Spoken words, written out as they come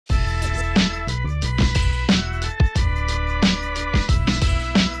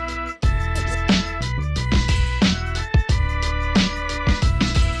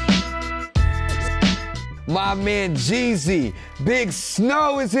my man Jeezy. Big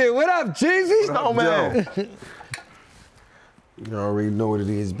Snow is here. What up, Jeezy? Snow, man. You already know what it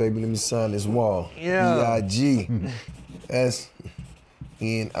is, baby. Let me sign this wall. Yeah. B-I-G-S-N-O.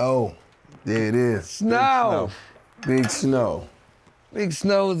 There it is. Snow. Big Snow. Big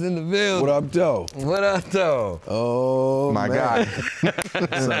Snow's in the building. What up, though? What up, though? Oh, My man. God.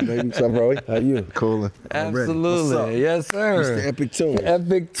 What's up, baby? What's up, Roy? How you? Coolin'. Absolutely. What's up? Yes, sir. Mr. Epic Tunes.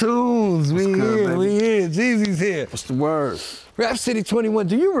 Epic Tunes. We good, here. baby? We here. Jeezy's here. What's the word? Rap City 21.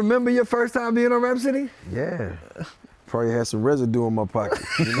 Do you remember your first time being on Rap City? Yeah. Probably had some residue in my pocket.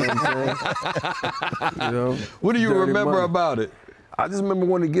 You know what I'm saying? You know? What do you Dirty remember money. about it? I just remember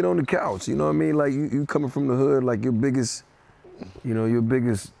wanting to get on the couch. You know what I mean? Like you coming from the hood, like your biggest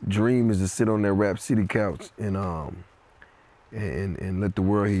dream is to sit on that Rap City couch and let the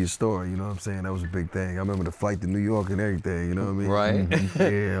world hear your story. You know what I'm saying? That was a big thing. I remember the flight to New York and everything. You know what I mean? Right.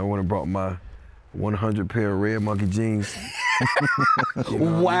 Yeah, I went and brought my 100 pair of red monkey jeans.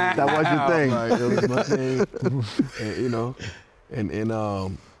 Wow. That was your thing. Like, that was my thing. And, you know, and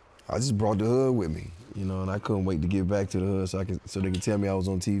I just brought the hood with me. You know, and I couldn't wait to get back to the hood so they could tell me I was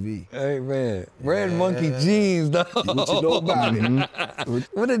on TV. Hey, man. Red monkey jeans, though. What you know about it?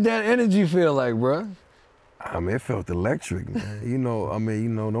 What did that energy feel like, bro? I mean, it felt electric, man. The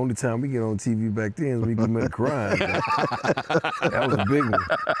only time we get on TV back then is when we commit a crime. That was a big one.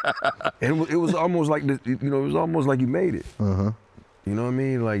 And it was almost like it was almost like you made it. Uh-huh. You know what I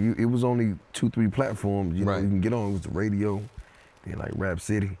mean? Like it was only 2-3 platforms. You know, Right. you can get on. It was the radio, then like Rap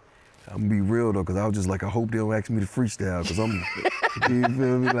City. I'm gonna be real though, cause I was just like, I hope they don't ask me to freestyle, cause I'm, you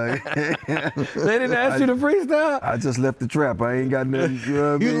feel me? Like, They didn't ask you to freestyle? I just left the trap. I ain't got nothing. You know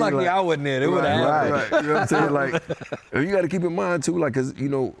what I mean? You lucky Like, I wasn't there. They would have right, asked. right. You know what I'm saying? Like, you got to keep in mind too, like, cause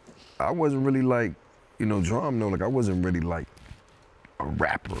I wasn't really like, drum. No, like I wasn't really like a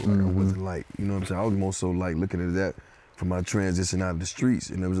rapper. Like, I wasn't like, you know what I'm saying? I was more so like looking at that from my transition out of the streets,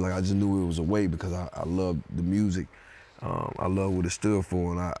 and it was like I just knew it was a way because I loved the music. I love what it stood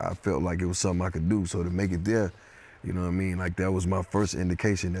for, and I felt like it was something I could do. So to make it there, you know what I mean? Like that was my first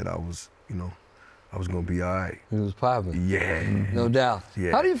indication that I was gonna be all right. It was popping. Yeah. No doubt.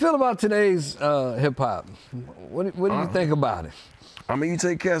 Yeah. How do you feel about today's hip hop? What do you think about it? I mean, you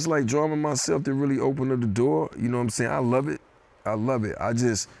take cats like Drum and myself that really open up the door. You know what I'm saying? I love it. I love it. I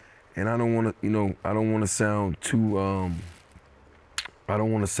don't want to, I don't want to sound too, I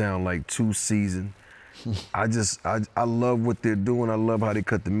don't want to sound like too seasoned. I love what they're doing. I love how they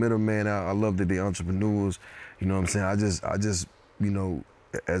cut the middleman out. I love that they're entrepreneurs. You know what I'm saying? I just,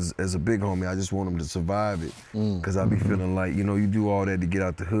 as a big homie, I just want them to survive it. Cause I be feeling like, you do all that to get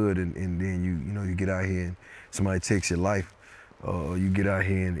out the hood and then you get out here and somebody takes your life. You get out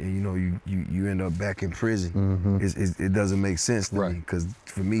here and you end up back in prison. It doesn't make sense to me. Cause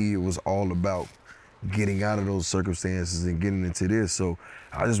for me, it was all about getting out of those circumstances and getting into this. So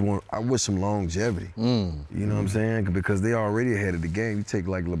I wish some longevity. You know what I'm saying? Because they already ahead of the game. You take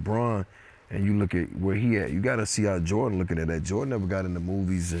like LeBron and you look at where he at. You gotta see how Jordan looking at that. Jordan never got into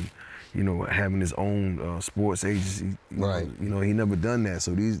movies and, having his own sports agency. He never done that.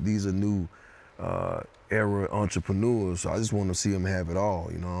 So these are new era entrepreneurs. So I just want to see him have it all.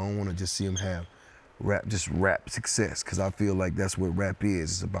 I don't want to just see him have rap success, because I feel like that's what rap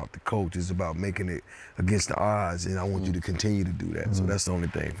is. It's about the coach. It's about making it against the odds, and I want you to continue to do that. So that's the only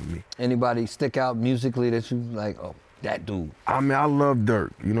thing for me. Anybody stick out musically that you like? Oh, that dude. I mean, I love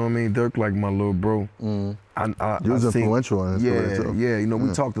Dirk. You know what I mean? Dirk like my little bro. He was influential in his career too. Yeah.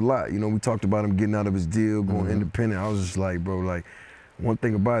 We talked a lot. We talked about him getting out of his deal, going independent. I was just like, bro, like, one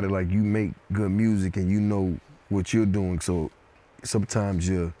thing about it, like, you make good music and you know what you're doing. So sometimes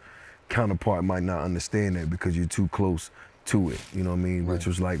your counterpart might not understand that because you're too close to it, you know what I mean? Which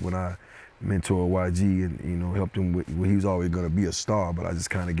was like when I mentored YG and, helped him with, well, he was always gonna be a star, but I just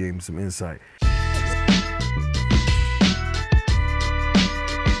kind of gave him some insight.